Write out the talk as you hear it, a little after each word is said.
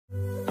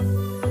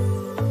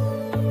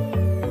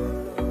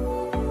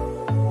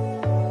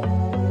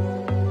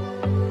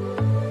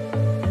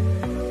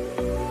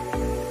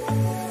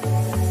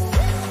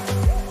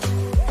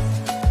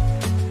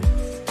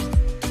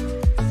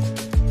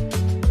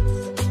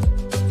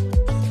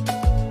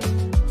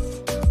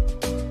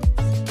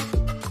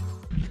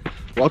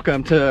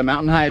Welcome to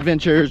Mountain High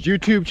Adventures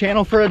YouTube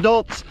channel for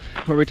adults,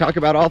 where we talk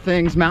about all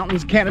things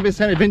mountains, cannabis,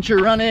 and adventure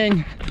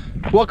running.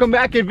 Welcome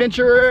back,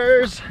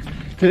 adventurers.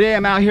 Today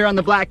I'm out here on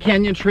the Black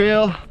Canyon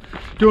Trail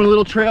doing a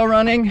little trail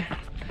running,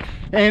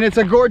 and it's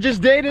a gorgeous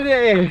day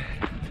today.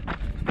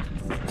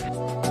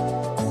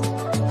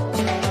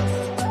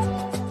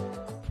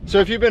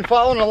 So if you've been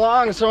following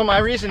along some of my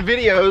recent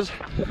videos,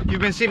 you've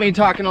been seeing me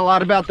talking a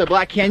lot about the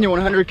Black Canyon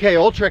 100K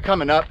Ultra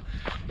coming up.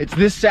 It's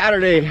this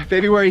Saturday,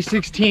 February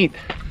 16th.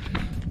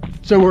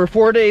 So we're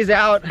 4 days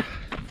out.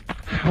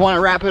 I want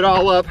to wrap it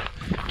all up,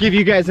 give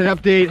you guys an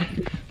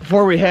update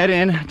before we head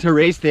in to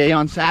race day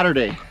on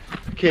Saturday.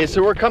 Okay,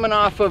 so we're coming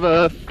off of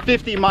a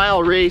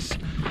 50-mile race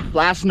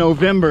last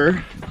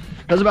November.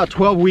 That was about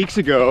 12 weeks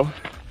ago,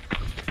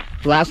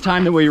 last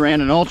time that we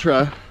ran an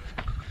ultra.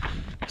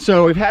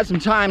 So we've had some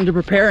time to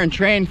prepare and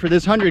train for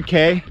this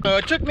 100K. So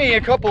it took me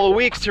a couple of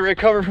weeks to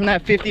recover from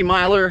that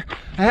 50-miler.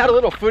 I had a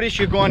little foot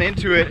issue going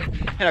into it,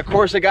 and of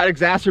course it got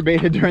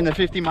exacerbated during the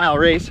 50-mile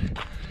race.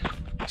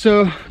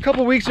 So a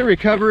couple weeks of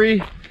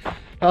recovery,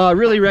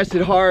 really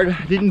rested hard,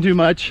 didn't do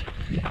much.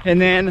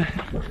 And then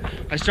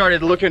I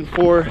started looking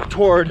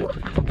toward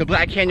the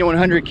Black Canyon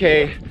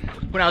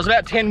 100K when I was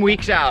about 10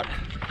 weeks out.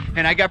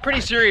 And I got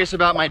pretty serious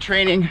about my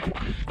training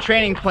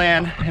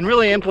plan and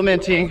really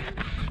implementing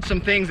some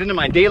things into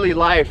my daily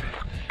life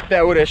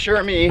that would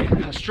assure me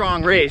a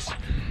strong race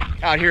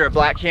out here at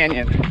Black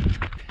Canyon.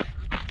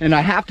 And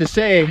I have to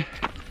say,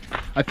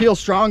 I feel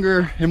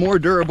stronger and more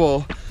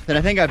durable than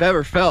I think I've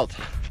ever felt.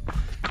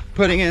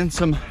 Putting in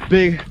some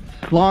big,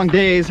 long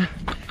days,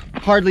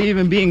 hardly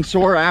even being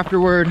sore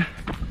afterward,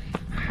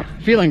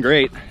 feeling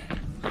great.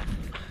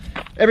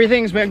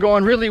 Everything's been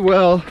going really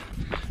well.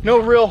 No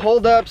real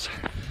holdups.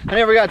 I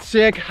never got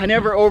sick. I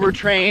never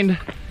overtrained.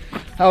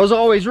 I was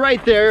always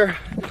right there,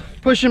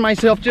 pushing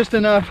myself just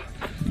enough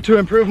to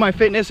improve my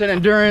fitness and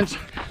endurance,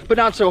 but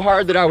not so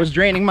hard that I was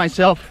draining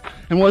myself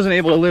and wasn't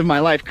able to live my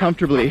life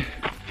comfortably.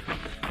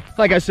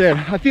 Like I said,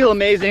 I feel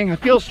amazing. I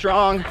feel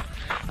strong.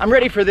 I'm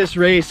ready for this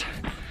race.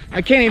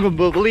 I can't even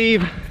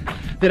believe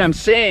that I'm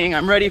saying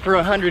I'm ready for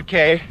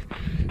 100K.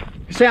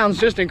 It sounds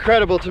just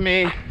incredible to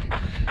me,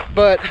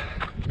 but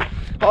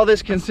all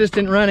this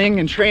consistent running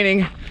and training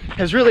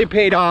has really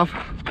paid off.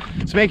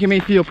 It's making me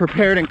feel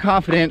prepared and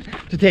confident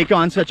to take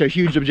on such a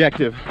huge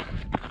objective.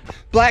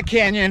 Black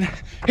Canyon,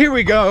 here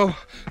we go.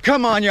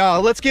 Come on,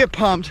 y'all, let's get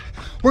pumped.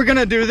 We're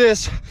gonna do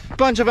this. A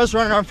bunch of us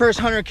running our first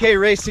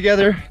 100K race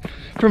together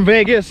from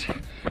Vegas.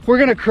 We're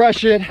gonna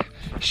crush it.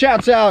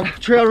 Shouts out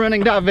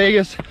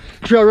trailrunning.vegas,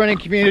 trail running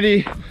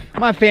community,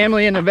 my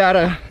family in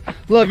Nevada.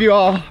 Love you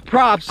all.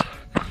 Props.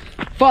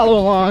 Follow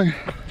along.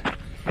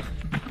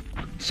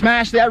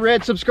 Smash that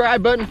red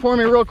subscribe button for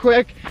me real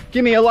quick.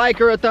 Give me a like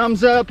or a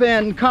thumbs up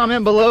and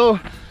comment below.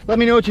 Let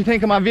me know what you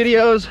think of my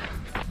videos.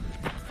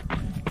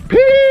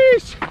 Peace!